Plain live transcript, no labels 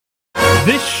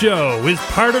This show is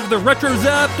part of the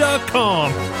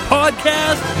RetroZap.com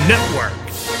podcast network.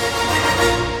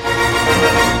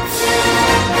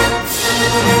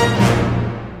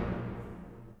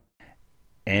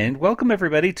 And welcome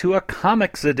everybody to a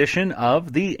comics edition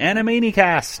of the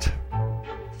Animaniacs.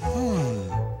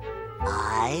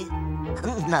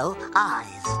 No,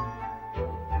 eyes.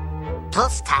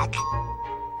 Plus tack.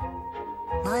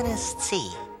 Minus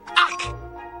T. Ack!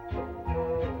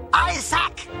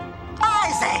 Isaac!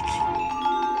 Isaac!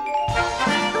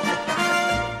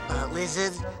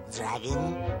 Lizard,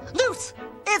 dragon, newt!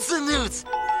 It's a newt!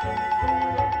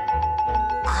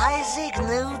 Isaac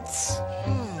Newt?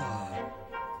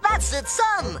 That's its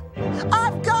son!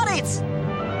 I've got it!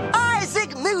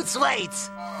 Isaac Newt's weight!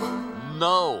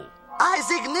 No.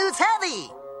 Isaac Newt's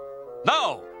heavy!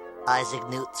 No! Isaac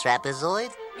Newt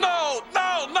trapezoid? No!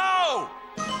 No! No!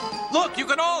 Look, you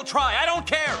can all try. I don't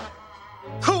care.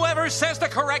 Whoever says the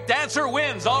correct answer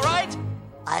wins, all right?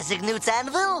 Isaac Newt's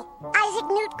anvil? Isaac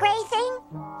Newt Gray thing?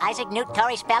 Isaac Newt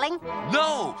Tori Spelling?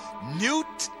 No!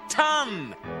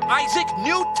 Newton! Isaac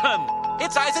Newton!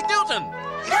 It's Isaac Newton!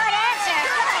 Good answer! Good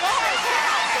answer!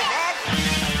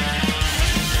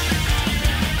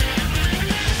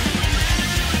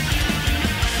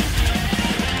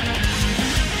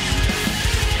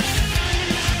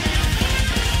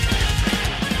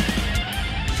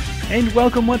 And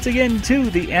welcome once again to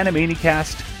the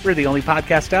Animaniacs. We're the only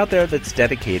podcast out there that's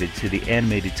dedicated to the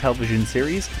animated television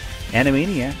series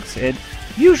Animaniacs. And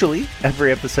usually,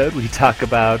 every episode we talk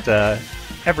about,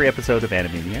 every episode of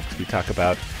Animaniacs, we talk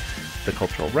about the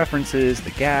cultural references,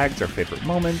 the gags, our favorite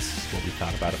moments, what we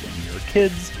thought about it when we were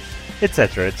kids,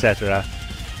 etc., etc.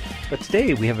 But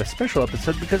today we have a special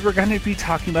episode because we're going to be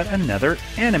talking about another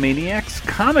Animaniacs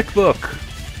comic book.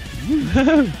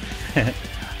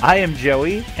 I am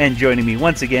Joey, and joining me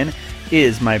once again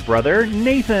is my brother,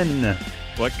 Nathan.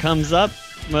 What comes up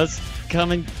must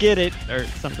come and get it, or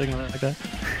something like that.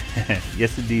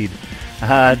 Yes, indeed.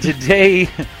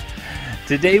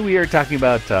 Today we are talking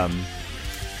about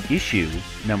issue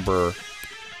number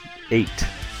 8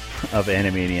 of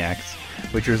Animaniacs,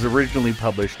 which was originally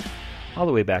published all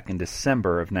the way back in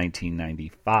December of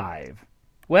 1995.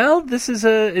 Well, this is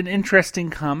an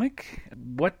interesting comic.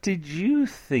 What did you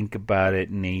think about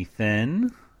it,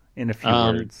 Nathan? In a few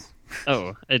words.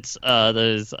 Oh, it's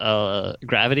there's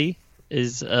gravity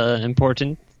is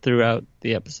important throughout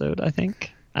the episode, I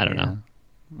think. I don't know.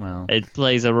 Well, it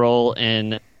plays a role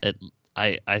in it.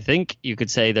 I think you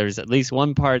could say there's at least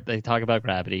one part they talk about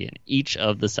gravity in each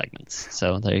of the segments.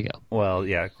 So there you go. Well,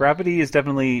 yeah, gravity is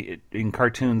definitely, in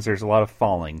cartoons, there's a lot of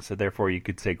falling, so therefore you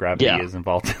could say gravity is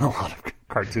involved in a lot of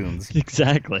cartoons.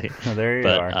 Exactly. So there you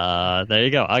are. There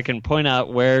you go. I can point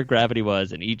out where gravity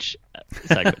was in each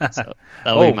segment, so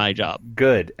that'll be my job.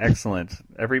 Good. Excellent.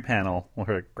 Every panel will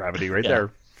have gravity right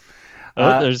there.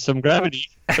 There's some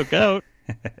gravity. Look out.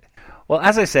 Well,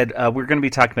 as I said, we're going to be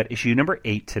talking about issue number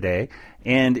 8 today,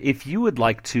 and if you would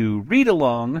like to read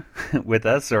along with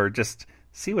us or just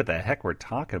see what the heck we're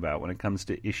talking about when it comes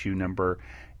to issue number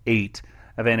 8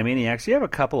 of Animaniacs, you have a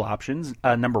couple options.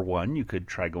 Number one, you could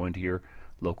try going to your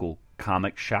local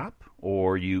comic shop,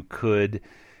 or you could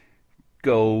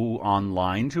go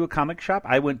online to a comic shop.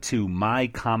 I went to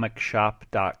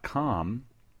mycomicshop.com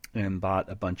and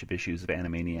bought a bunch of issues of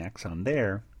Animaniacs on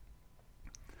there.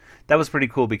 That was pretty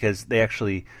cool because they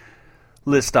actually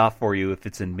list off for you if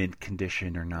it's in mint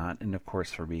condition or not. And of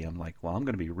course, for me, I'm like, well, I'm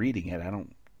going to be reading it. I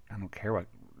don't care what,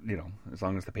 as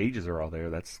long as the pages are all there,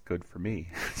 that's good for me.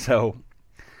 So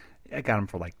I got them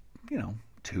for like,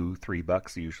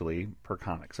 $2-3 usually per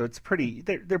comic. So it's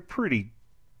they're pretty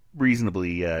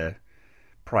reasonably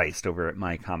priced over at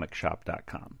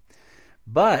mycomicshop.com.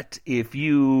 But if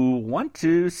you want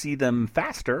to see them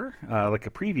faster, like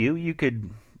a preview, you could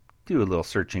do a little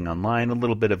searching online, a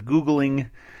little bit of Googling,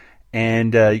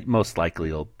 and most likely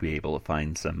you'll be able to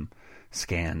find some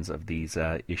scans of these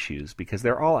issues because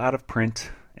they're all out of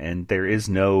print and there is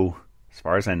no, as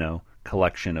far as I know,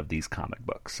 collection of these comic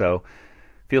books. So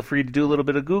feel free to do a little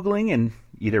bit of Googling and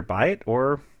either buy it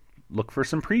or look for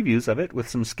some previews of it with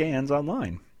some scans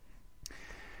online.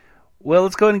 Well,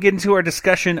 let's go ahead and get into our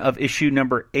discussion of issue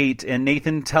number 8. And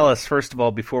Nathan, tell us, first of all,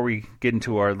 before we get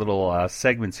into our little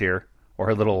segments here,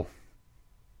 or little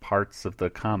parts of the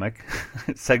comic,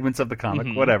 segments of the comic,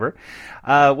 whatever.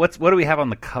 What do we have on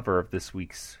the cover of this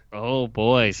week's? Oh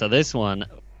boy! So this one,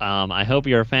 I hope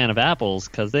you're a fan of apples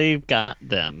because they've got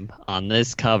them on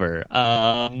this cover.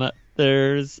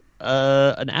 There's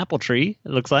an apple tree.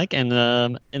 It looks like, and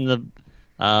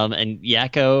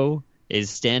Yakko is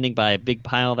standing by a big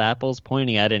pile of apples,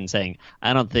 pointing at it and saying,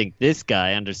 I don't think this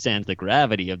guy understands the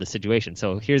gravity of the situation.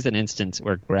 So here's an instance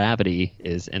where gravity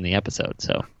is in the episode.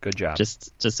 So good job.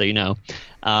 Just so you know.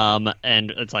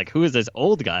 And it's like, who is this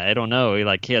old guy? I don't know.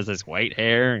 He has this white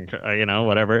hair and,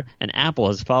 whatever. An apple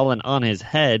has fallen on his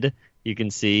head, you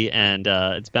can see, and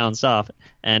it's bounced off.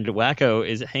 And Wacko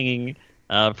is hanging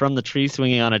from the tree,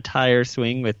 swinging on a tire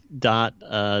swing with Dot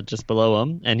just below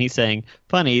him. And he's saying,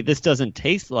 Punny, this doesn't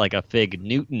taste like a fig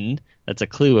Newton. That's a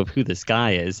clue of who this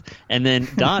guy is. And then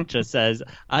Dot just says,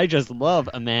 I just love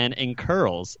a man in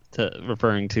curls,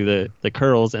 referring to the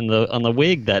curls on the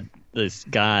wig that this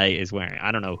guy is wearing.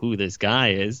 I don't know who this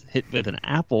guy is, hit with an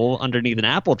apple underneath an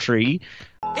apple tree.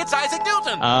 It's Isaac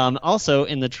Newton! Also,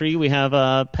 in the tree, we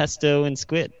have Pesto and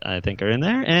Squid, I think, are in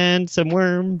there, and some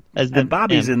worm. And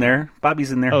Bobby's in there.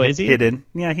 Bobby's in there. Oh, is he? Hidden.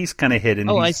 Yeah, he's kind of hidden.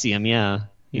 I see him, yeah.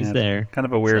 He's there. Kind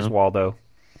of a Where's Waldo.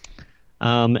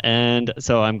 And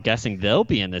so I'm guessing they'll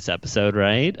be in this episode,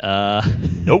 right?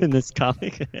 Nope. In this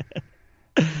comic.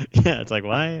 Yeah, it's like,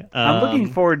 why? I'm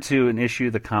looking forward to an issue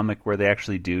of the comic where they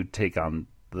actually do take on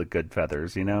the Good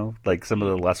Feathers, like some of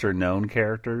the lesser-known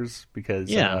characters, because...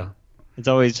 Yeah. It's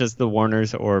always just the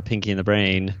Warners or Pinky and the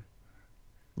Brain,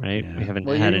 right? Yeah. We haven't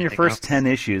had in your first else. 10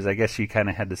 issues, I guess you kind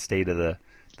of had to stay to the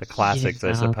classics,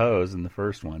 I suppose, in the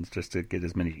first ones, just to get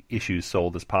as many issues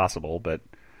sold as possible, but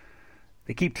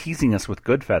they keep teasing us with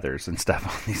Good Feathers and stuff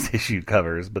on these issue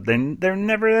covers, but then they're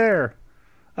never there.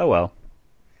 Oh, well.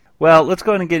 Well, let's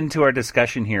go ahead and get into our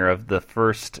discussion here of the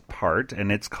first part,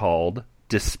 and it's called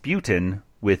Dusputin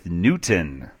with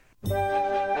Newton.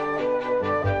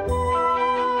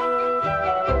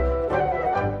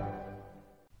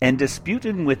 And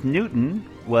Dusputin with Newton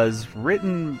was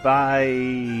written by...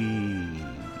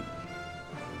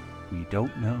 We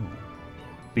don't know.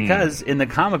 Because in the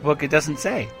comic book, it doesn't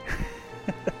say.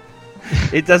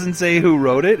 It doesn't say who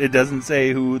wrote it. It doesn't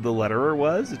say who the letterer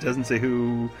was. It doesn't say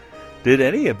who did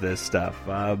any of this stuff.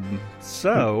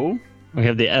 So... We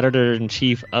have the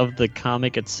editor-in-chief of the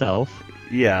comic itself.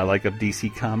 Yeah, like of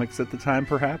DC Comics at the time,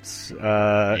 perhaps.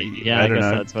 I guess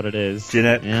that's what it is.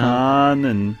 Jeanette Kahn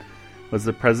and... was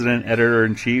the president,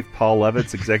 editor-in-chief, Paul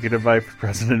Levitz, executive vice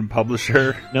president and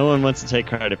publisher. No one wants to take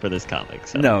credit for this comic.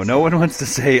 So no one wants to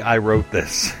say, I wrote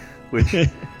this, which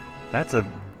that's a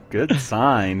good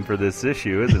sign for this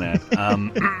issue, isn't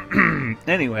it?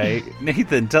 Anyway,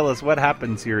 Nathan, tell us what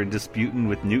happens here in Dusputin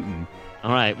with Newton.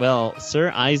 All right, well,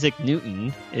 Sir Isaac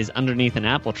Newton is underneath an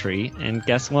apple tree, and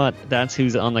guess what? That's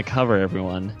who's on the cover,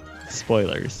 everyone.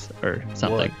 Spoilers or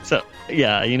something. What? So,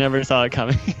 yeah, you never saw it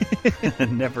coming.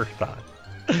 Never thought.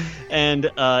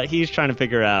 And he's trying to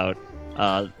figure out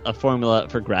a formula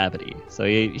for gravity. So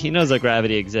he knows that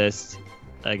gravity exists,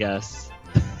 I guess.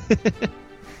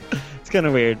 It's kind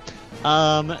of weird.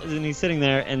 And he's sitting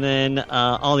there, and then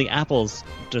all the apples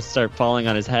just start falling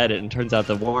on his head, and it turns out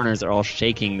the Warners are all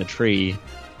shaking the tree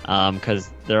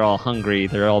because they're all hungry,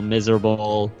 they're all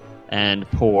miserable and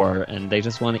poor, and they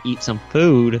just want to eat some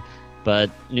food.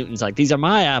 But Newton's like, these are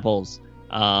my apples.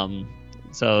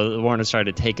 So the Warners try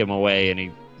to take him away, and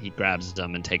he grabs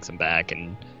them and takes them back,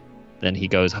 and then he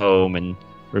goes home and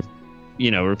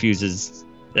refuses.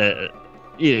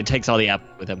 Takes all the apple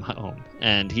with him home,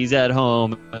 and he's at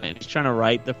home and he's trying to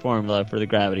write the formula for the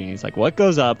gravity, and he's like, what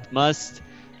goes up must,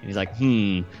 and he's like,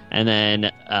 and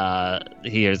then he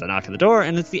hears a knock at the door,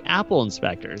 and it's the apple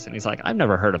inspectors, and he's like, I've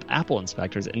never heard of apple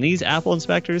inspectors, and these apple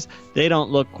inspectors, they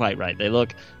don't look quite right. They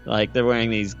look like they're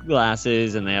wearing these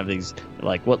glasses, and they have these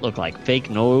like what look like fake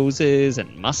noses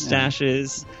and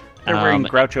mustaches. They're wearing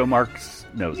Groucho Marx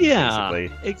noses,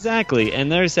 basically. Exactly.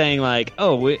 And they're saying like,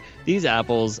 these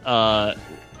apples, I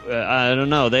don't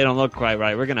know, they don't look quite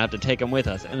right. We're going to have to take them with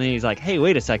us. And then he's like, hey,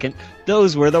 wait a second.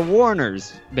 Those were the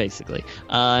Warners, basically.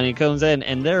 And he comes in,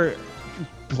 and they're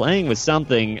playing with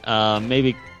something,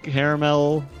 maybe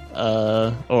caramel,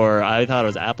 or I thought it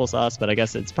was applesauce, but I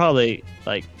guess it's probably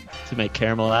like to make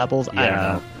caramel apples. Yeah, I don't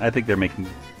know. I think they're making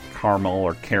caramel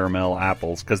or caramel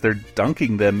apples because they're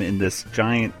dunking them in this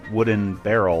giant wooden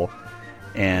barrel.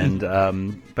 And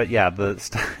but yeah,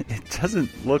 it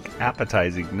doesn't look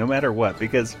appetizing no matter what,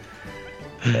 because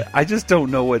I just don't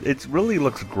know what it really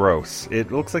looks gross.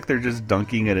 It looks like they're just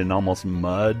dunking it in almost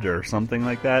mud or something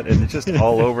like that, and it's just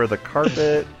all over the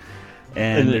carpet.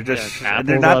 And they're just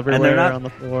they're not on the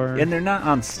floor, and they're not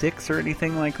on sticks or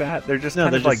anything like that. They're just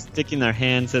they're like sticking their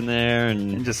hands in there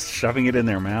and just shoving it in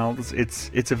their mouths.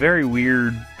 It's a very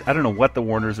weird. I don't know what the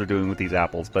Warners are doing with these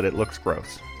apples, but it looks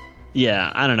gross.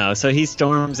 Yeah, I don't know. So he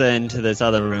storms into this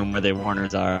other room where the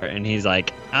Warners are, and he's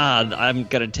like, I'm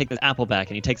gonna take this apple back,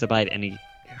 and he takes a bite, and he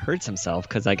hurts himself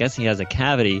because I guess he has a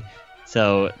cavity.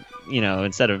 So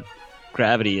instead of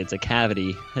gravity, it's a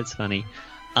cavity. That's funny.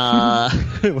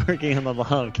 Working on the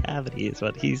law of cavity is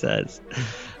what he says.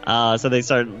 So they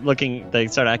start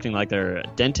acting like they're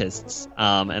dentists,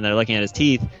 and they're looking at his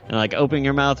teeth and like, open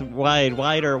your mouth wide,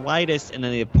 wider, widest, and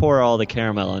then they pour all the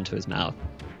caramel into his mouth.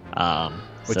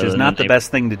 Which is not the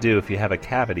best thing to do if you have a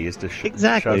cavity, is to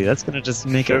exactly. That's going to just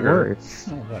make it worse.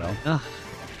 Oh, well.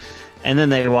 And then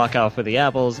they walk off with the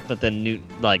apples, but then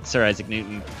Sir Isaac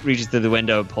Newton reaches through the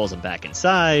window, pulls him back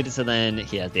inside, so then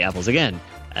he has the apples again.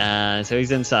 So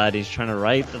he's inside, he's trying to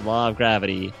write the law of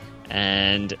gravity,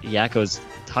 and Yakko's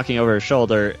talking over his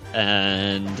shoulder,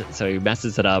 and so he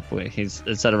messes it up. He's,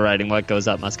 instead of writing what goes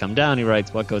up must come down, he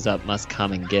writes what goes up must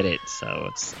come and get it. So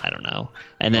it's, I don't know.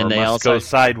 And then or they must also go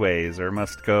sideways, or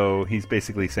must go, he's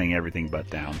basically saying everything but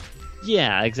down.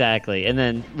 Yeah, exactly. And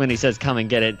then when he says come and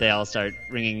get it, they all start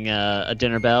ringing a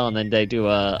dinner bell, and then they do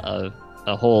a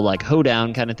whole like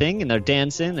hoedown kind of thing, and they're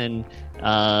dancing, and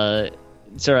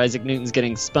Sir Isaac Newton's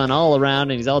getting spun all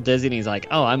around, and he's all dizzy, and he's like,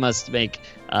 oh, I must make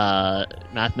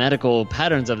mathematical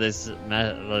patterns of this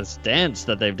dance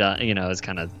that they've done. You know, it's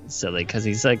kind of silly because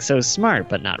he's like so smart,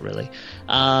 but not really.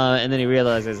 And then he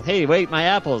realizes, hey, wait, my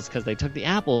apples, because they took the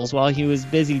apples while he was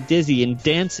busy dizzy and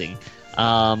dancing.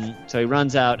 So he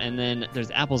runs out, and then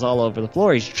there's apples all over the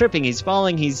floor. He's tripping, he's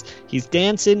falling, he's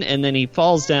dancing, and then he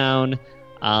falls down.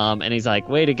 And he's like,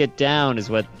 way to get down is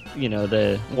what, you know,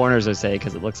 the Warners would say,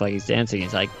 because it looks like he's dancing.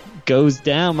 He's like, goes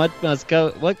down,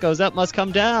 what goes up must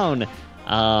come down.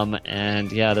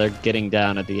 And yeah, they're getting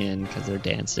down at the end because they're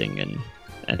dancing, and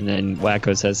then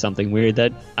Wacko says something weird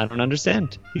that I don't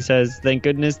understand. He says, thank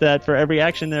goodness that for every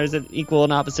action there's an equal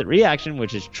and opposite reaction,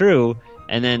 which is true.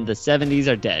 And then the 70s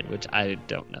are dead, which I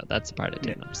don't know. That's the part I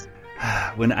didn't understand.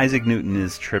 When Isaac Newton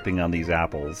is tripping on these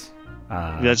apples...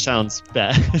 that sounds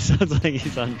bad. It sounds like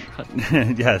he's on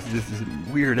drugs. Yes, this is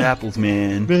weird apples,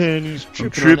 man. Man, he's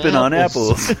tripping on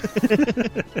apples.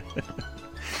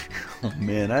 Oh,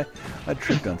 man, I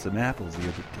tripped on some apples the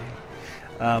other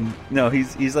day. No,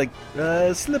 he's like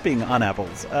slipping on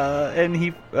apples. And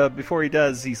he before he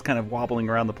does, he's kind of wobbling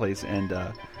around the place, and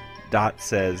Dot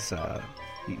says...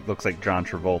 he looks like John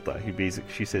Travolta.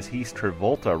 She says he's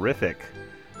Travolta-rific,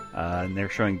 and they're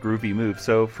showing groovy moves.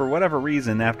 So for whatever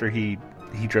reason, after he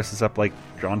dresses up like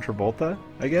John Travolta,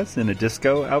 I guess, in a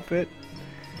disco outfit,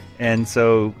 and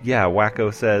so yeah,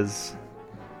 Wacko says,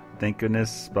 "Thank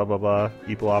goodness," blah blah blah,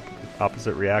 equal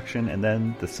opposite reaction, and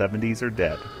then the 70s are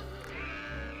dead.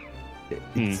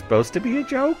 It's supposed to be a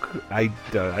joke. I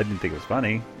didn't think it was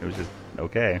funny. It was just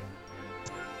okay.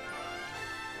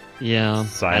 Yeah,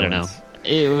 Silence. I don't know.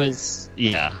 It was,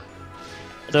 yeah.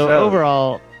 So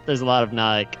overall, there's a lot of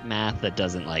math that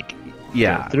doesn't go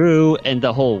through, and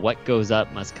the whole what goes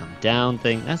up must come down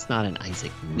thing, that's not an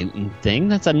Isaac Newton thing.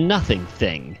 That's a nothing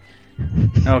thing.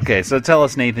 Okay, so tell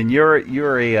us, Nathan,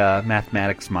 you're a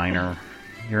mathematics minor.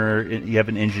 You have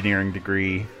an engineering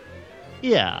degree.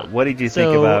 Yeah. What did you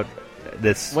think about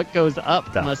this? What goes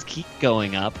up stuff? Must keep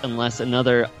going up unless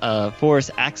another force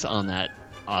acts on that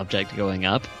object going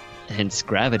up. Hence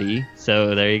gravity.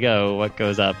 So there you go. What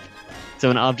goes up? So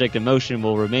an object in motion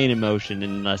will remain in motion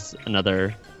unless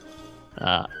another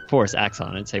force acts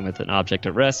on it. Same with an object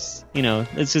at rest. You know,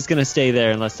 it's just going to stay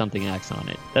there unless something acts on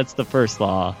it. That's the first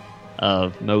law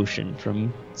of motion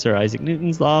from Sir Isaac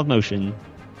Newton's law of motion.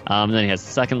 And then he has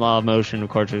the second law of motion, of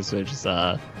course, which is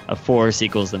a force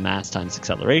equals the mass times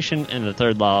acceleration. And the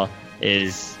third law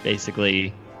is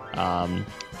basically...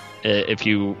 if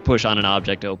you push on an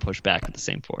object, it'll push back with the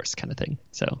same force, kind of thing.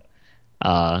 So,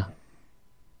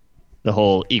 the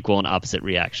whole equal and opposite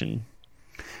reaction.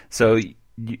 So,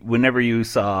 whenever you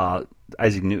saw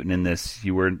Isaac Newton in this,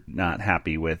 you were not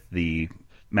happy with the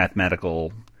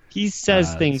mathematical. He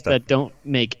says things stuff that don't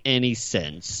make any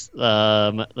sense.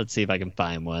 Let's see if I can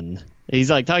find one.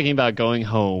 He's like talking about going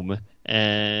home,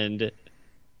 and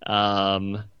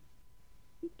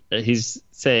he's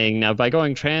saying now by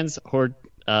going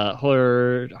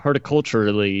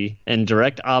horticulturally in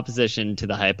direct opposition to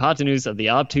the hypotenuse of the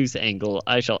obtuse angle,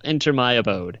 I shall enter my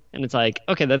abode. And it's like,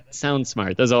 okay, that sounds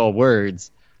smart. Those are all words,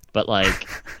 but like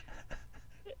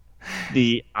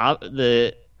it's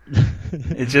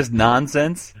just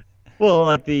nonsense. Well,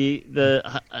 like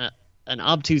an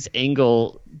obtuse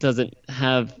angle doesn't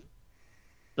have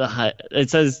it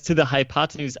says to the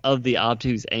hypotenuse of the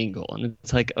obtuse angle, and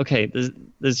it's like, okay,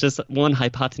 there's just one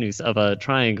hypotenuse of a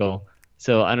triangle.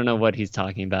 So I don't know what he's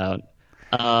talking about.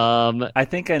 I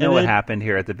think I know what happened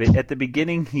here. At the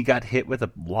beginning, he got hit with a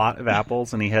lot of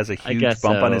apples, and he has a huge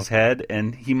bump on his head,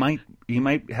 and he might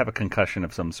have a concussion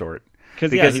of some sort.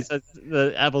 Because he says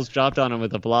the apples dropped on him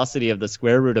with the velocity of the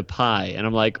square root of pi, and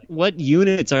I'm like, what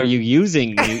units are you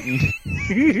using, Newton?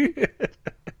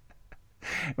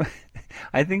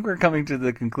 I think we're coming to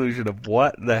the conclusion of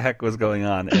what the heck was going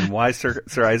on and why Sir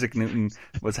Isaac Newton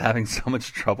was having so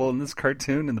much trouble in this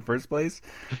cartoon in the first place.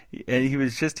 And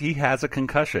he has a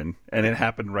concussion, and it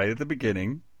happened right at the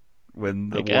beginning when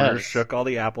the Warners shook all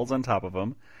the apples on top of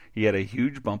him. He had a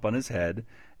huge bump on his head,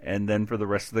 and then for the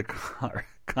rest of the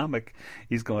comic,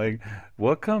 he's going,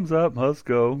 "What comes up must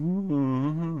go,"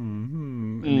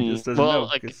 and he just doesn't know.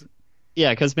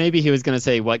 Yeah, because maybe he was going to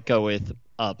say, "What goeth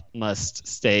up must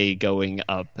stay going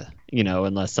up,"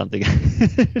 unless something.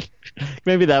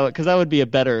 Maybe because that would be a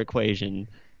better equation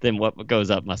than "what goes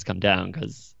up must come down,"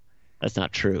 because that's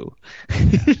not true.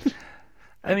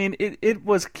 I mean, it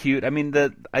was cute. I mean,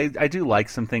 I do like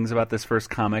some things about this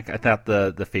first comic. I thought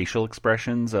the facial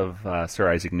expressions of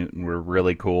Sir Isaac Newton were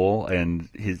really cool, and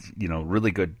his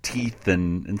really good teeth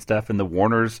and stuff. And the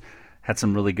Warners had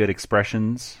some really good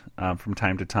expressions from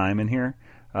time to time in here,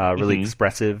 really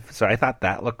expressive. So I thought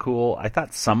that looked cool. I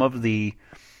thought some of the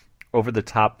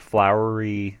over-the-top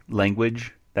flowery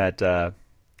language that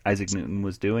Isaac Newton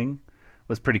was doing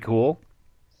was pretty cool.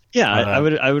 Yeah, I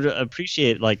would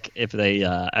appreciate if they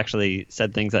actually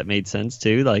said things that made sense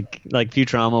too. Like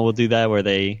Futurama will do that, where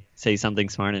they say something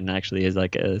smart and it actually is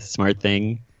like a smart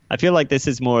thing. I feel like this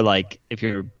is more like if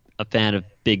you're a fan of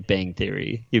Big Bang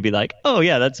Theory, you'd be like, "Oh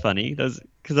yeah, that's funny," because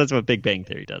that's what Big Bang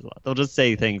Theory does a lot. They'll just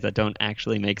say things that don't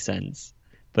actually make sense,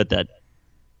 but that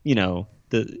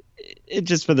it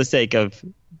just for the sake of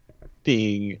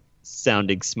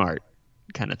sounding smart,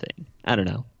 kind of thing. I don't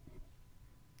know.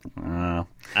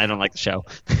 I don't like the show.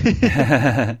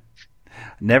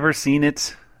 Never seen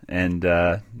it, and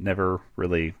never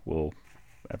really will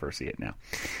ever see it now.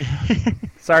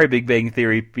 Sorry, Big Bang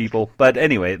Theory people. But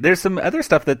anyway, there's some other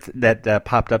stuff that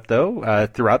popped up, though,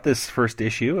 throughout this first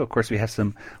issue. Of course, we have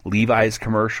some Levi's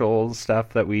commercials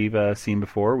stuff that we've seen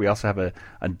before. We also have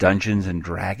a Dungeons &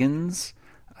 Dragons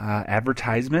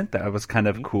advertisement that was kind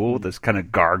of cool, this kind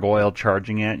of gargoyle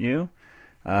charging at you.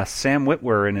 Sam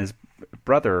Witwer and his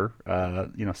brother,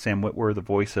 Sam Witwer, the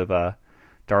voice of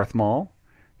Darth Maul,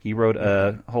 he wrote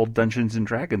a whole Dungeons and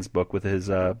Dragons book with his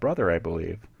brother, I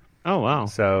believe. Oh, wow.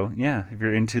 So, yeah, if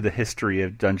you're into the history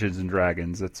of Dungeons and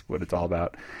Dragons, that's what it's all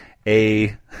about.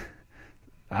 I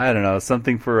don't know,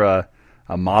 something for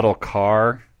a model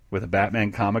car with a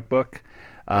Batman comic book.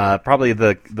 Probably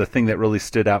the thing that really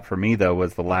stood out for me, though,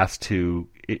 was the last two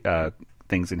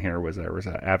things in here. There was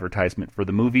an advertisement for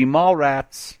the movie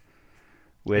Mallrats,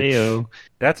 which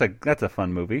that's a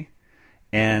fun movie,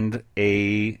 and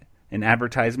an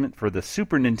advertisement for the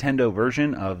Super Nintendo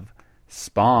version of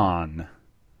Spawn,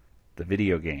 the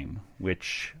video game,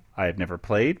 which I have never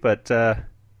played, but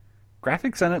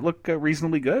graphics on it look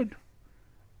reasonably good.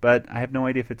 But I have no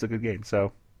idea if it's a good game,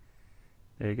 so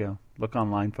there you go. Look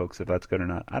online, folks, if that's good or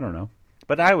not. I don't know.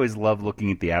 But I always love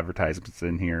looking at the advertisements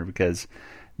in here, because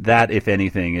that, if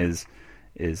anything, is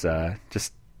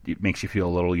just, it makes you feel a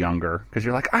little younger, because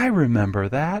you're like, I remember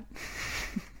that.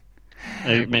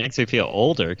 It makes me feel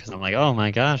older, because I'm like, oh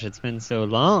my gosh, it's been so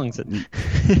long.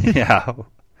 Yeah.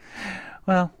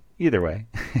 Well, either way.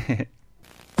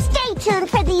 Stay tuned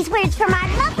for these words from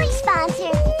our lovely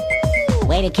sponsor.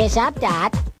 Way to kiss up,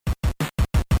 Dot.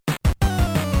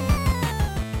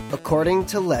 According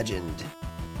to legend,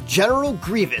 General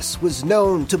Grievous was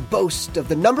known to boast of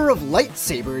the number of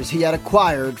lightsabers he had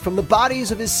acquired from the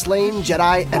bodies of his slain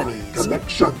Jedi enemies.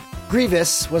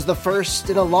 Grievous was the first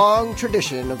in a long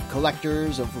tradition of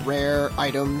collectors of rare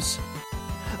items.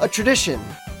 A tradition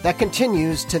that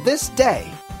continues to this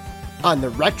day on the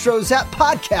Retro Zap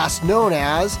podcast known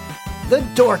as the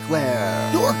Dork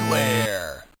Lair. Dork Lair.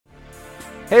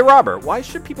 Hey, Robert, why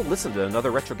should people listen to another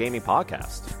retro gaming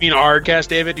podcast? You know, Arcast,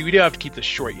 David, we do have to keep this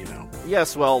short, you know.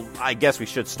 Yes, well, I guess we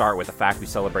should start with the fact we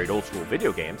celebrate old school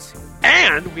video games.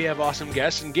 And we have awesome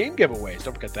guests and game giveaways.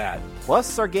 Don't forget that.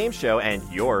 Plus our game show and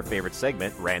your favorite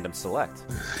segment, Random Select.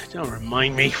 Don't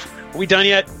remind me. Are we done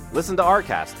yet? Listen to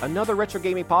Arcast, another retro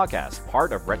gaming podcast,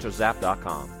 part of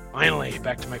RetroZap.com. Finally,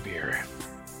 back to my beer.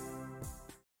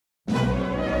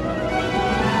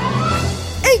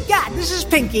 Hey, Dad, this is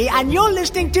Pinky, and you're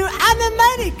listening to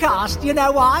Animaniacs. You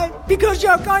know why? Because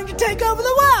you're going to take over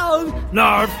the world.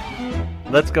 Narf.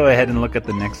 Let's go ahead and look at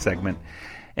the next segment.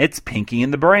 It's Pinky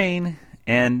in the Brain,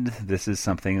 and this is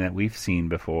something that we've seen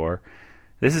before.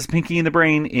 This is Pinky in the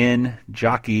Brain in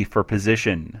Jockey for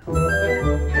Position.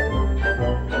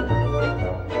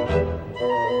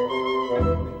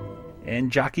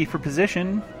 And Jockey for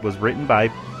Position was written by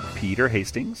Peter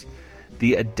Hastings.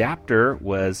 The adapter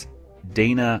was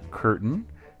Dana Curtin.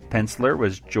 Penciler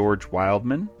was George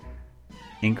Wildman.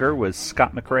 Inker was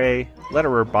Scott McRae.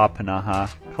 Letterer Bob Panaha.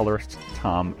 Colorist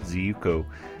Tom Ziuko.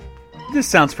 this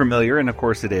sounds familiar, and of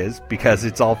course it is, because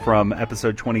it's all from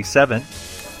episode 27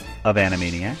 of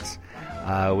Animaniacs,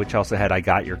 which also had I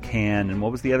Got Your Can, and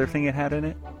what was the other thing it had in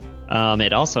it?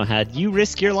 It also had You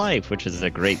Risk Your Life, which is a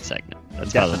great segment.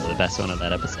 That's probably the best one of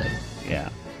that episode. Yeah.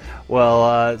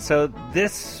 Well, so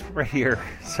this right here,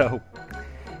 so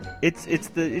it's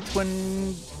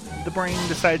when the brain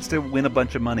decides to win a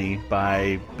bunch of money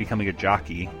by becoming a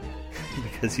jockey,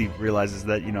 because he realizes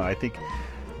that, I think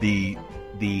the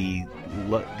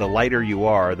lighter you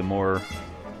are, the more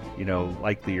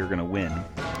likely you're going to win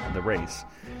the race.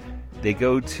 They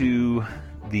go to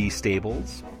the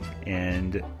stables,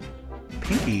 and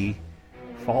Pinky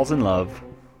falls in love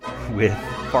with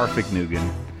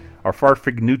Farfig-Newton,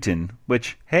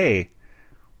 which, hey,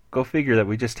 go figure that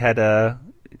we just had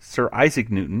Sir Isaac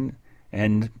Newton,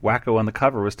 and Wacko on the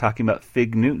cover was talking about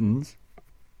Fig Newtons,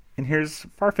 and here's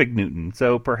Farfig-Newton.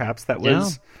 So perhaps that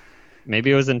was... Yeah.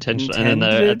 Maybe it was intentional. And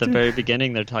then at the very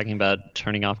beginning, they're talking about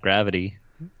turning off gravity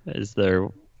as their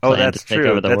plan that's to take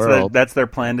true. over the world. That's their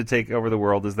plan to take over the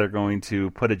world, is they're going to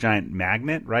put a giant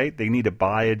magnet, right? They need to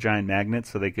buy a giant magnet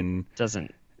so they can...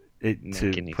 Doesn't make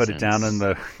any put sense. it down on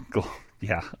the...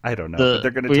 Yeah, I don't know. But they're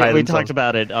going to tie we themselves... talked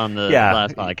about it on the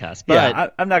last podcast.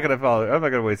 But I'm not going to follow. I'm not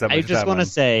going to waste that much time. I just want to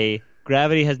say...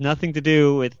 Gravity has nothing to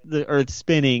do with the Earth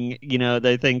spinning.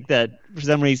 They think that for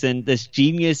some reason this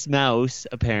genius mouse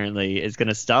apparently is going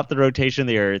to stop the rotation of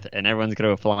the Earth and everyone's going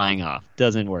to go flying off.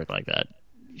 Doesn't work like that.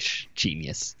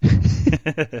 Genius.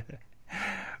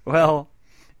 Well,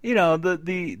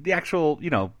 the actual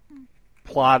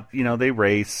plot. They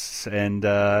race and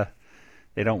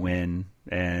they don't win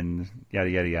and yada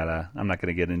yada yada. I'm not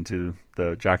going to get into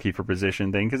the jockey for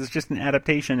position thing because it's just an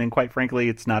adaptation, and quite frankly,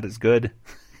 it's not as good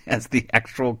as the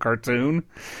actual cartoon.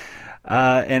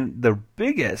 And the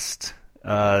biggest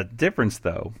difference,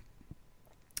 though,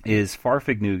 is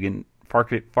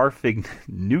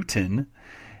Farfig-Newton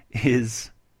is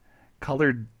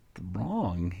colored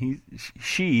wrong.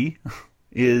 She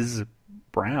is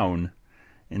brown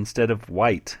instead of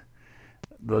white.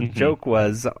 The joke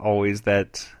was always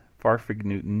that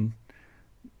Farfig-Newton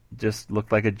just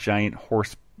looked like a giant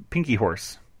horse, Pinky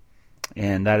horse.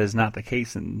 And that is not the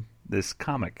case in this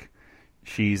comic.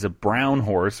 She's a brown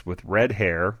horse with red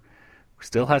hair,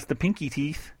 still has the pinky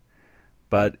teeth,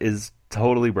 but is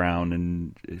totally brown,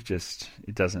 and it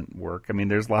doesn't work. I mean,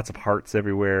 there's lots of hearts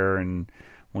everywhere, and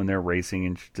when they're racing,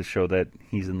 and to show that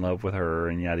he's in love with her,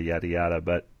 and yada yada yada.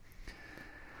 But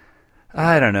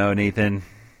I don't know, Nathan.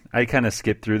 I kind of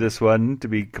skipped through this one, to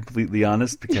be completely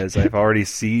honest, because I've already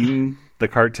seen the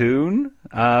cartoon.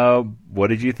 What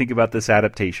did you think about this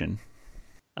adaptation?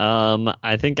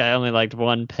 I think I only liked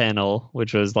one panel,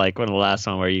 which was like one of the last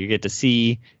one where you get to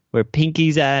see where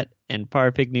Pinky's at and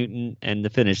Farfig-Newton and the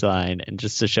finish line, and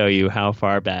just to show you how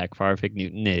far back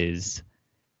Farfig-Newton is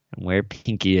and where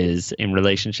Pinky is in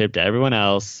relationship to everyone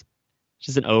else.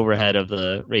 Just an overhead of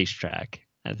the racetrack.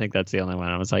 I think that's the only one.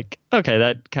 I was like, okay,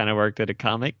 that kind of worked at a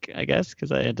comic, I guess,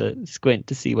 because I had to squint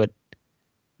to see where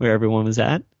everyone was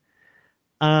at.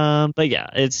 But yeah,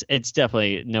 it's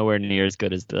definitely nowhere near as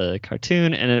good as the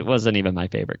cartoon, and it wasn't even my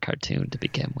favorite cartoon to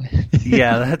begin with.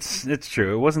 Yeah, it's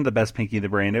true. It wasn't the best Pinky the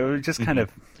Brain. It was just kind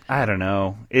of, I don't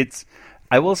know.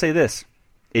 I will say this.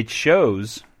 It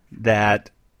shows that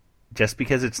just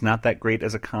because it's not that great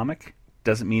as a comic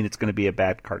doesn't mean it's going to be a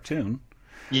bad cartoon.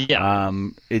 Yeah.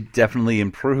 It definitely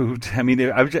improved. I mean,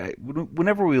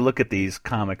 whenever we look at these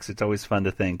comics, it's always fun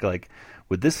to think, like,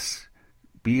 would this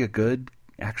be a good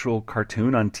actual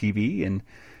cartoon on TV? And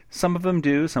some of them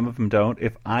do, some of them don't.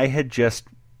 If I had just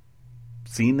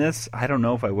seen this, I don't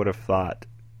know if I would have thought,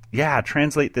 yeah,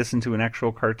 translate this into an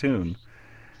actual cartoon.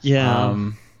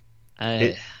 Yeah.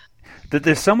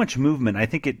 There's so much movement. I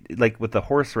think it, like with the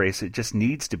horse race, it just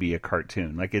needs to be a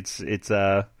cartoon. Like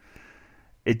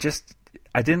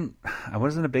I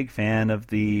wasn't a big fan of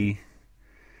the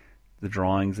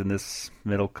drawings in this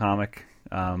middle comic.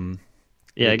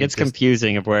 It gets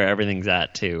confusing of where everything's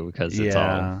at too, because it's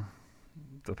all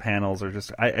the panels are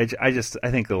just. I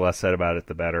think the less said about it,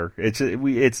 the better. It's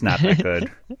not that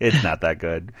good. It's not that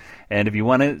good. And if you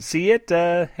want to see it,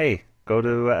 hey, go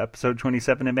to episode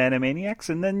 27 of Animaniacs,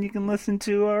 and then you can listen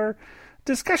to our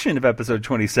discussion of episode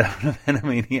 27 of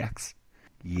Animaniacs.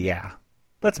 Yeah,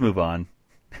 let's move on.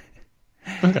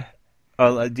 Okay.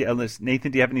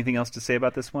 Nathan, do you have anything else to say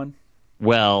about this one?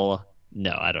 Well,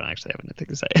 no, I don't actually have anything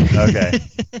to say. Okay.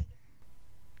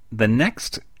 The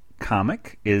next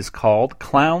comic is called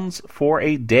Clowns for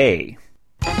a Day.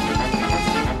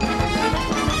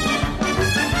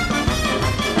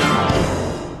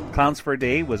 Clowns for a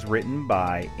Day was written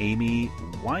by Amy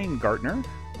Weingartner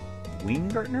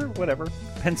Weingartner? Whatever.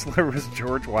 Penciler was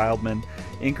George Wildman.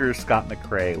 Inker Scott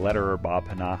McRae. Letterer Bob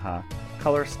Hanaha.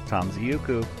 Colorist Tom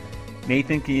Ziyuku.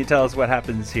 Nathan, can you tell us what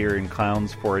happens here in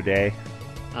Clowns for a Day?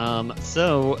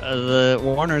 So the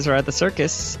Warners are at the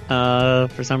circus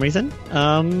for some reason.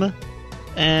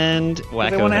 And Wacko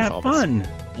they want to has have all fun. This.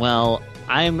 Well,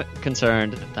 I'm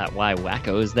concerned that why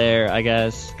Wacko's there, I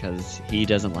guess, because he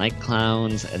doesn't like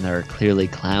clowns, and there are clearly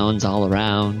clowns all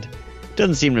around.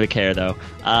 Doesn't seem to care though.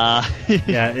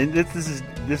 Yeah, and this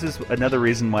is another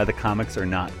reason why the comics are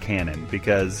not canon,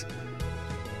 because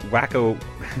Wacko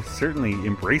certainly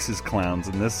embraces clowns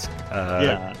in this.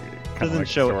 Doesn't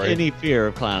show story. any fear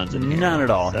of clowns in here. None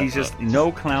at all. So, He's just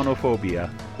no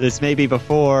clownophobia. This may be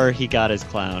before he got his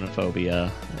clownophobia.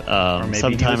 Or maybe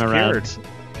sometime he was around. cured.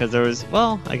 Because there was,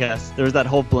 I guess there was that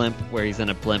whole blimp where he's in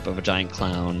a blimp of a giant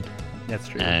clown. That's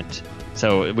true. And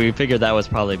so we figured that was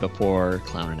probably before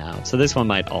Clowning Out. So this one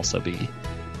might also be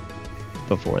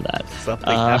before that. Something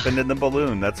happened in the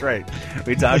balloon. That's right.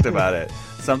 We talked about it.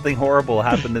 Something horrible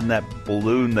happened in that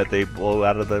balloon that they blow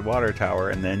out of the water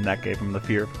tower, and then that gave him the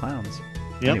fear of clowns.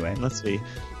 Yep, Anyway, let's see.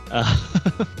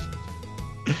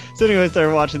 So anyways,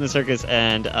 they're watching the circus,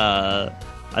 and I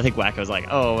think Wacko's like,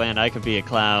 oh man, I could be a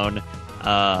clown.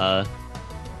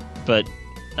 But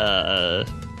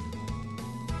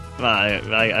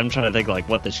I'm trying to think like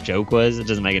what this joke was. It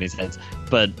doesn't make any sense.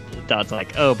 But Dot's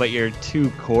like, oh, but you're too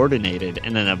coordinated,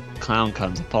 and then a clown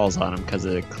comes and falls on him because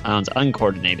the clown's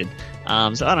uncoordinated.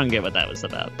 So I don't get what that was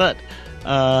about. But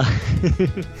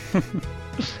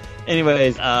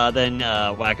anyways, then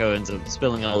Wacko ends up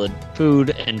spilling all the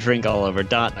food and drink all over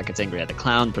Dot. Dot gets angry at the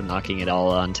clown for knocking it all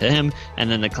onto him, and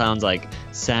then the clown's like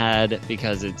sad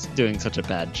because it's doing such a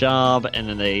bad job, and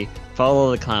then they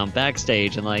follow the clown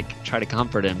backstage and like try to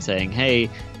comfort him, saying, hey,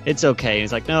 it's okay. And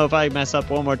he's like, no, if I mess up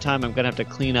one more time, I'm gonna have to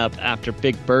clean up after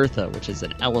Big Bertha, which is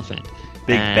an elephant.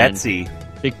 Big Betsy.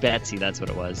 Big Betsy, that's what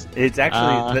it was. It's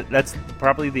actually that's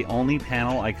probably the only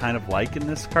panel I kind of like in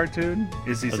this cartoon.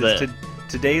 Is he says,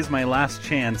 "Today is my last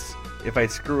chance. If I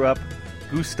screw up,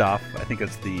 Gustav, I think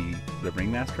it's the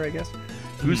ringmaster, I guess.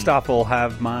 Gustav will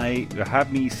have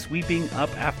me sweeping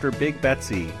up after Big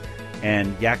Betsy."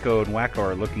 And Yakko and Wacko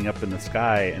are looking up in the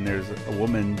sky, and there's a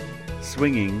woman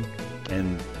swinging,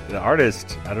 and the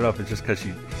artist, I don't know if it's just because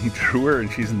he drew her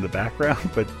and she's in the background,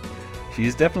 but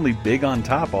she's definitely big on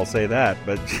top, I'll say that.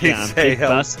 But she big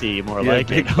busty, more like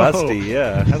big it. busty,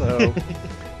 yeah. Hello.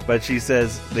 But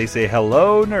they say,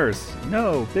 hello, nurse.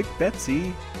 No, Big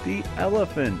Betsy, the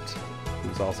elephant,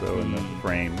 who's also in the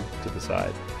frame to the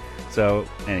side. So,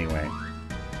 anyway.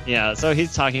 Yeah, so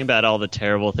he's talking about all the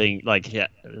terrible thing,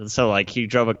 so he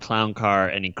drove a clown car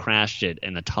and he crashed it,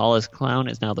 and the tallest clown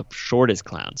is now the shortest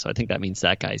clown, so I think that means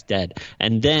that guy's dead.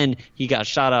 And then he got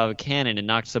shot out of a cannon and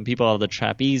knocked some people out of the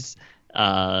trapeze,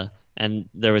 and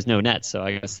there was no net, so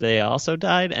I guess they also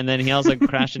died. And then he also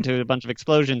crashed into a bunch of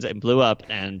explosions and blew up,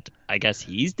 and I guess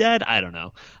he's dead? I don't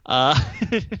know.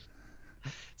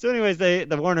 So anyways, the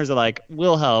Warners are like,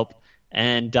 we'll help.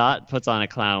 And Dot puts on a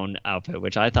clown outfit,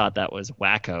 which I thought that was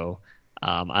Wacko.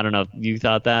 I don't know if you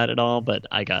thought that at all, but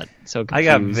I got so confused.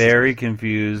 I got very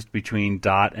confused between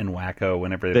Dot and Wacko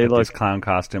whenever they put this clown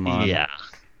costume on. Yeah.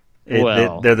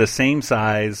 They're the same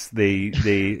size.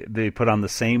 They put on the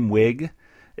same wig.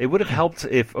 It would have helped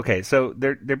if so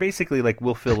they're basically like,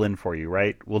 we'll fill in for you,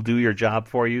 right? We'll do your job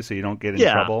for you so you don't get in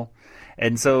trouble.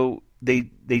 And so they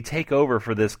take over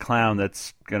for this clown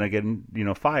that's gonna get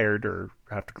fired or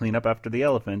have to clean up after the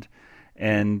elephant,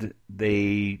 and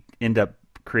they end up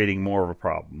creating more of a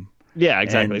problem. Yeah,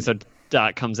 exactly. So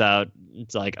Dot comes out.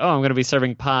 It's like, oh, I'm going to be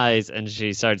serving pies, and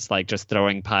she starts like just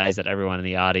throwing pies at everyone in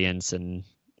the audience, and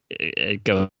it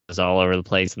goes all over the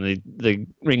place. And the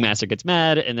ringmaster gets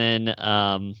mad, and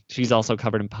then she's also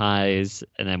covered in pies.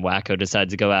 And then Wacko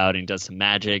decides to go out and does some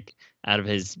magic out of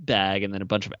his bag, and then a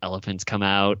bunch of elephants come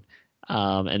out.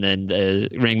 And then the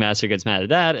ringmaster gets mad at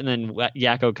that, and then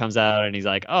Yakko comes out and he's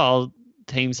like, oh, I'll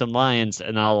tame some lions,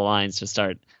 and all the lions just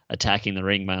start attacking the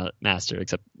ringmaster,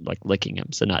 except like licking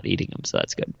him, so not eating him, so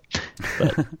that's good.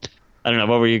 But I don't know,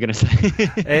 what were you going to say?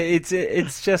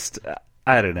 It's just,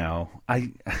 I don't know.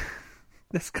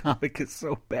 This comic is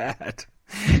so bad.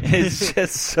 It's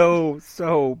just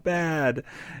so bad.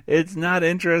 It's not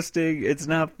interesting. It's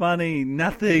not funny.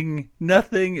 Nothing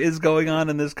is going on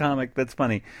in this comic that's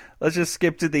funny. Let's just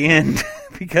skip to the end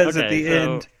because at the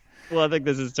end. Well, I think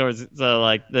this is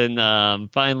then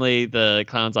finally the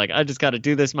clown's like, I just got to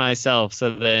do this myself. So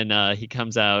then he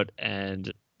comes out,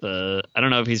 and I don't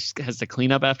know if he has to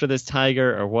clean up after this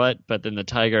tiger or what, but then the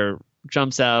tiger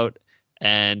jumps out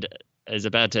and is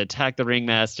about to attack the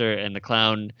ringmaster, and the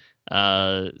clown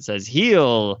says,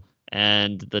 heal,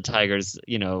 and the tiger's,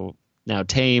 now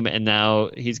tame, and now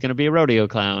he's going to be a rodeo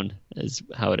clown, is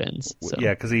how it ends. So.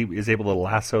 Yeah, because he is able to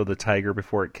lasso the tiger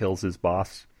before it kills his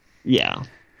boss. Yeah.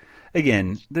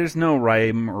 Again, there's no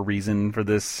rhyme or reason for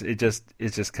this. It's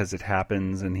just because it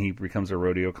happens, and he becomes a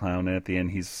rodeo clown, and at the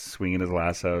end he's swinging his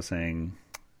lasso saying,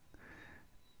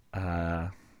 they're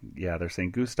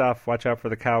saying, Gustav, watch out for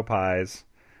the cow pies.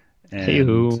 And,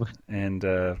 Hey-hoo. And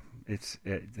it's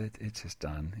just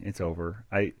done. It's over.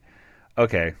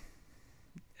 Okay.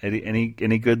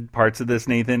 Any good parts of this,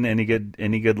 Nathan? Any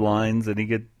good lines?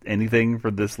 Anything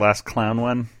for this last clown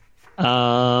one?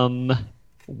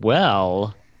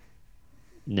 Well,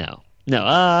 no.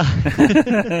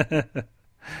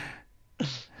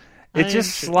 It's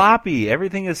just sloppy.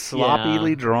 Everything is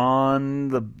sloppily drawn.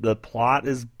 The plot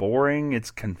is boring. It's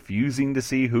confusing to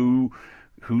see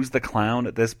who's the clown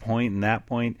at this point and that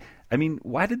point. I mean,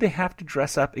 why did they have to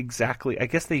dress up exactly? I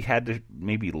guess they had to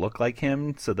maybe look like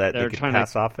him so that they could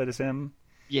pass off as him.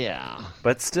 Yeah.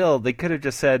 But still, they could have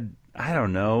just said, I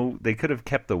don't know, they could have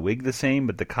kept the wig the same,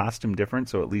 but the costume different,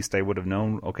 so at least I would have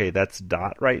known, okay, that's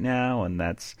Dot right now, and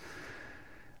that's...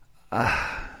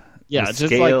 just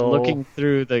like looking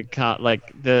through the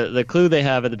clue they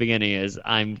have at the beginning is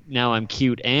I'm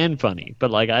cute and funny,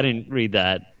 but like I didn't read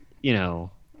that,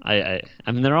 I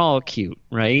mean they're all cute,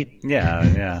 right?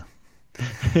 Yeah.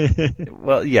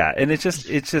 Well, yeah, and it's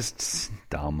just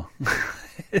dumb.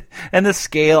 And the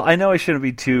scale, I know I shouldn't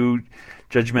be too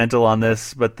judgmental on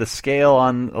this, but the scale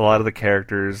on a lot of the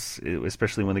characters,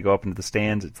 especially when they go up into the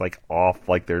stands, it's like off,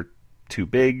 like they're too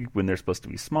big when they're supposed to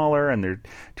be smaller, and they're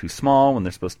too small when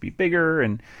they're supposed to be bigger.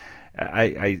 And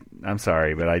I'm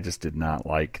sorry, but I just did not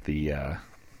like the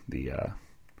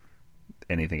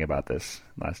anything about this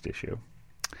last issue.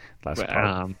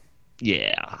 Part.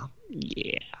 Yeah.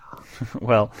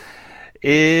 Well,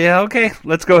 okay,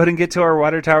 let's go ahead and get to our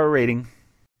Water Tower rating.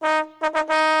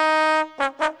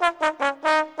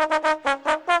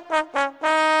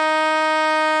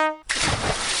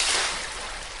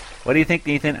 What do you think,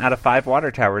 Nathan? Out of 5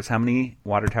 water towers, how many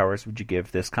water towers would you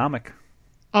give this comic?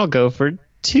 I'll go for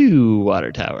 2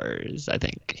 water towers, I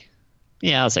think.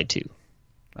 Yeah, I'll say 2.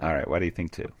 All right, why do you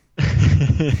think 2?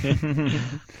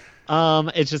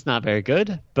 It's just not very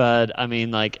good, but I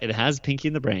mean, like, it has Pinky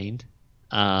in the Brain.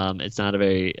 It's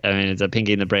a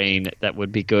Pinky in the Brain that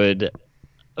would be good,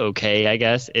 okay, I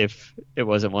guess, if it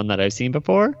wasn't one that I've seen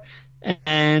before.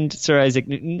 And Sir Isaac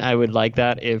Newton, I would like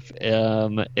that if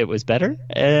it was better.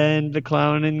 And the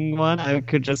clowning one, I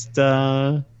could just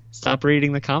stop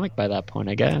reading the comic by that point,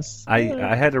 I guess. I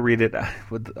had to read it.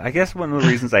 I guess one of the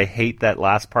reasons I hate that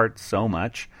last part so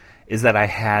much is that I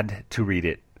had to read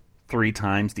it 3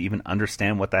 times to even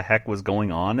understand what the heck was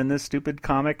going on in this stupid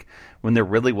comic when there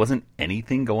really wasn't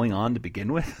anything going on to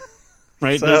begin with.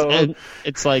 Right. So...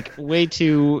 it's like way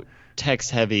too text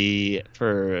heavy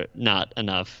for not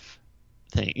enough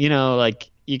thing. Like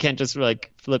you can't just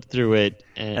like flip through it.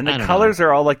 And the colors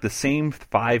are all like the same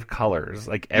 5 colors,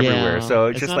 like everywhere. Yeah, so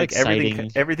it's just like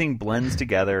exciting. everything blends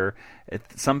together.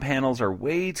 Some panels are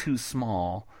way too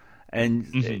small,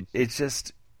 and it's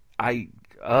just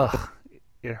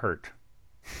it hurt.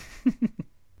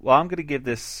 Well, I'm going to give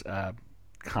this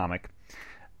comic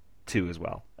 2 as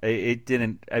well. It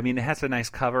didn't. I mean, it has a nice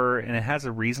cover and it has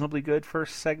a reasonably good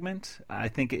first segment. I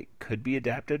think it could be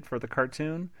adapted for the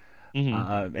cartoon.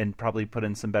 And probably put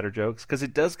in some better jokes, because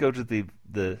it does go to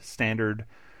the standard,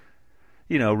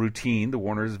 routine. The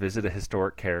Warners visit a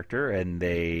historic character and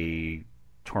they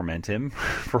torment him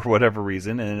for whatever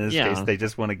reason. And in this case, they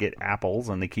just want to get apples,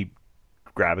 and they keep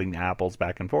grabbing the apples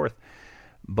back and forth.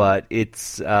 But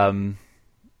it's, I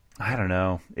don't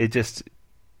know. It just,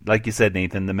 like you said,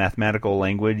 Nathan, the mathematical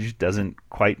language doesn't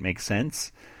quite make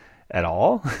sense at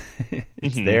all.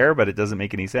 It's there, but it doesn't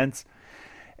make any sense.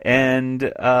 And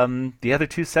the other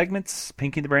 2 segments,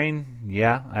 Pinky in the Brain,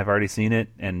 yeah, I've already seen it,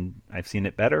 and I've seen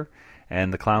it better.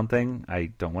 And the clown thing,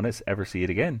 I don't want to ever see it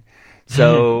again.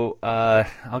 So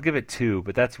I'll give it 2,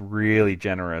 but that's really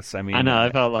generous. I mean, I know.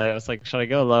 I was like, should I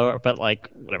go lower? But like,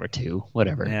 whatever, 2,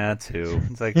 whatever. Yeah, 2.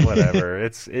 It's like whatever.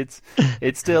 it's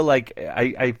still like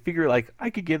I figure like I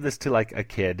could give this to like a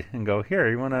kid and go, here,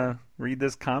 you want to read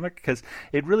this comic? Because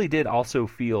it really did also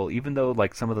feel, even though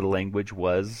like some of the language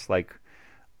was like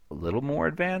a little more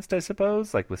advanced, I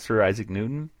suppose, like with Sir Isaac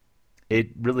Newton, it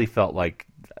really felt like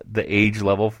the age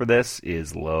level for this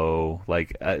is low.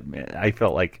 Like I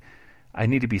felt like I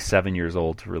need to be 7 years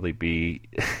old to really be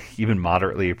even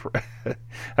moderately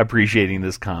appreciating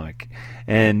this comic.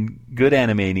 And good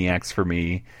Animaniacs for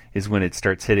me is when it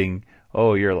starts hitting,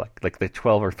 you're like the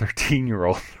 12 or 13 year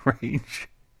old range.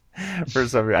 For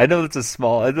some reason. I know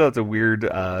it's a weird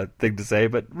thing to say,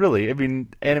 but really, I mean,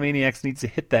 Animaniacs needs to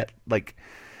hit that, like,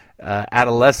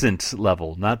 adolescent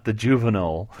level, not the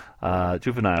juvenile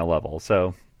level.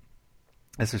 So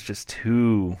this is just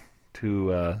too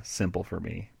simple for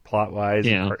me.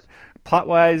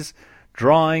 Plot-wise,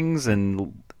 drawings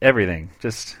and everything,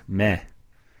 just meh.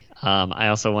 I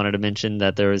also wanted to mention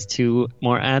that there was 2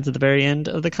 more ads at the very end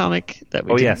of the comic that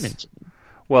we didn't mention.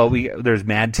 Well, there's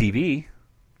Mad TV.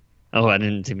 Oh, I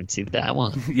didn't even see that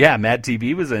one. Yeah, Mad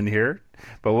TV was in here.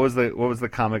 But what was the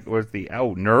comic? What was the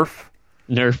Nerf?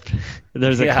 Nerf.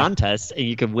 There's a contest, and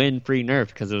you could win free Nerf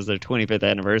because it was their 25th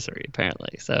anniversary,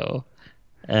 apparently. So,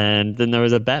 and then there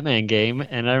was a Batman game,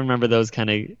 and I remember those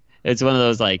it's one of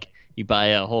those, like, you buy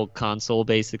a whole console,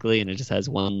 basically, and it just has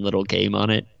one little game on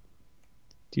it.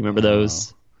 Do you remember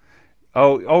those?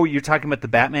 Oh, you're talking about the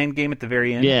Batman game at the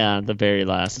very end? Yeah, the very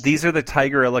last. These are the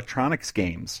Tiger Electronics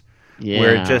games. Yeah.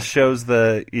 Where it just shows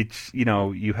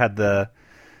you had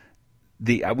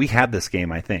we had this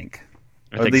game, I think.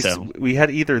 I think so. We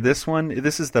had either this one.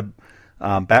 This is the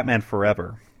Batman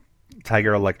Forever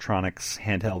Tiger Electronics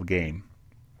handheld game.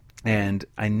 And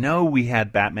I know we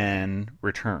had Batman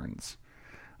Returns.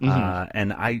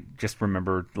 And I just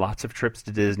remember lots of trips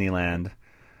to Disneyland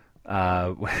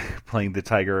playing the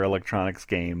Tiger Electronics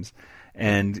games.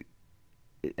 And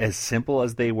as simple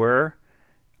as they were,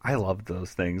 I loved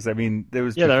those things. I mean, they were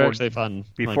actually fun.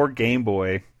 Before Game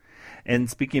Boy. And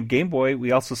speaking of Game Boy,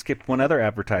 we also skipped one other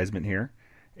advertisement here.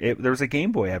 There was a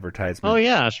Game Boy advertisement. Oh,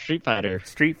 yeah, Street Fighter.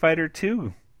 Street Fighter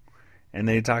 2. And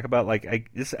they talk about, like, I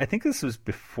think this was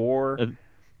before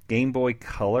Game Boy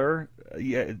Color,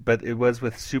 but it was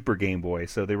with Super Game Boy.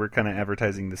 So they were kind of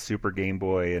advertising the Super Game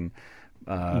Boy and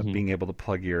being able to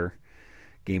plug your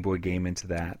Game Boy game into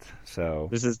that. So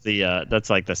this is that's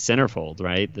like the centerfold,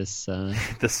 right? The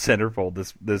centerfold.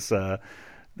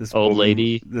 This old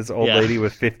lady. This old lady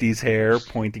with 50s hair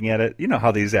pointing at it. You know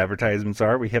how these advertisements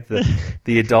are. We have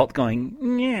the adult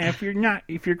going, yeah, if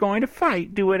you're going to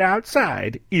fight, do it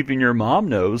outside. Even your mom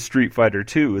knows Street Fighter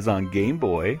 2 is on Game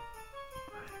Boy.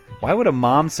 Why would a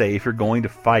mom say, if you're going to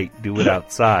fight, do it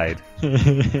outside?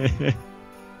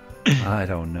 I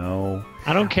don't know.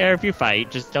 I don't care if you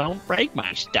fight, just don't break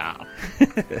my stuff.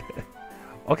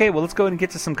 Okay, well, let's go ahead and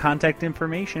get to some contact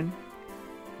information.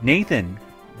 Nathan,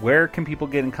 where can people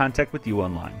get in contact with you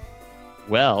online?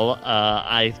 Well,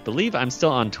 I believe I'm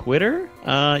still on Twitter.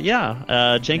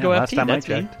 Django last FT, time that's I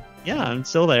me. checked. Yeah, I'm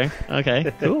still there.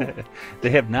 Okay, cool.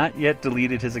 They have not yet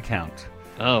deleted his account.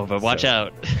 Oh, but watch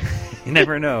out. You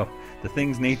never know. The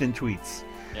things Nathan tweets.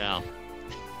 Yeah.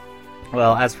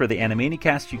 Well, as for the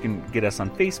Animaniacast, you can get us on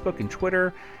Facebook and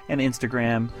Twitter and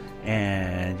Instagram,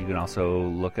 and you can also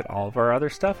look at all of our other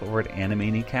stuff over at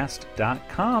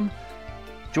animaniacast.com.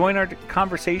 Join our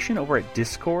conversation over at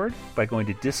Discord by going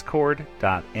to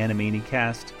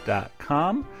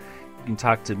discord.animaniacast.com. You can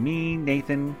talk to me,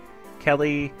 Nathan,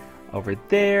 Kelly over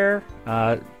there.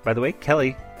 By the way,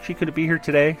 Kelly, she couldn't be here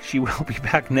today. She will be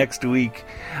back next week.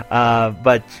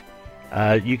 But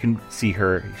you can see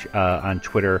her on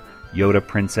Twitter, Yoda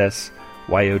Princess,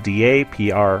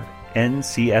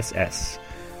 YODAPRNCSS.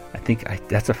 I think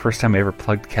that's the first time I ever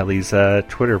plugged Kelly's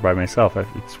Twitter by myself.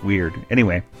 It's weird.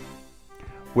 Anyway,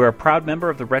 we're a proud member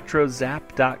of the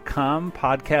RetroZap.com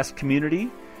podcast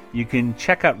community. You can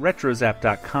check out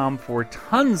RetroZap.com for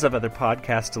tons of other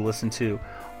podcasts to listen to,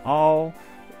 all,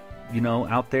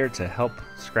 out there to help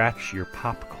scratch your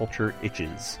pop culture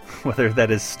itches. Whether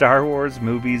that is Star Wars,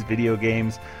 movies, video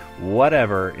games,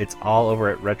 whatever, it's all over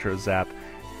at RetroZap.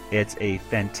 It's a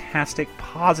fantastic,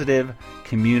 positive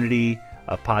community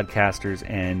of podcasters,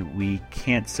 and we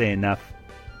can't say enough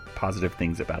positive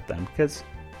things about them because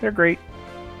they're great.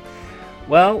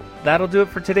 Well, that'll do it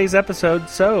for today's episode.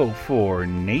 So, for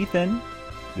Nathan,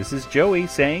 this is Joey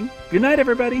saying, good night,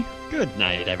 everybody. Good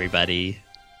night, everybody.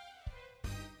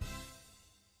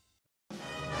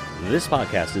 This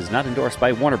podcast is not endorsed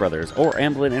by Warner Brothers or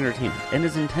Amblin Entertainment and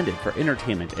is intended for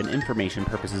entertainment and information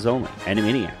purposes only.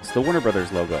 Animaniacs, the Warner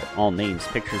Brothers logo, all names,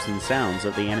 pictures, and sounds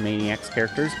of the Animaniacs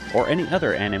characters or any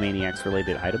other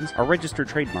Animaniacs-related items are registered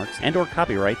trademarks and or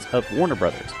copyrights of Warner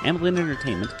Brothers, Amblin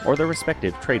Entertainment, or their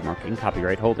respective trademark and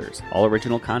copyright holders. All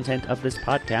original content of this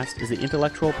podcast is the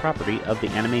intellectual property of the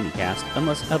Animaniacast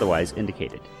unless otherwise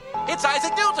indicated. It's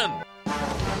Isaac Newton!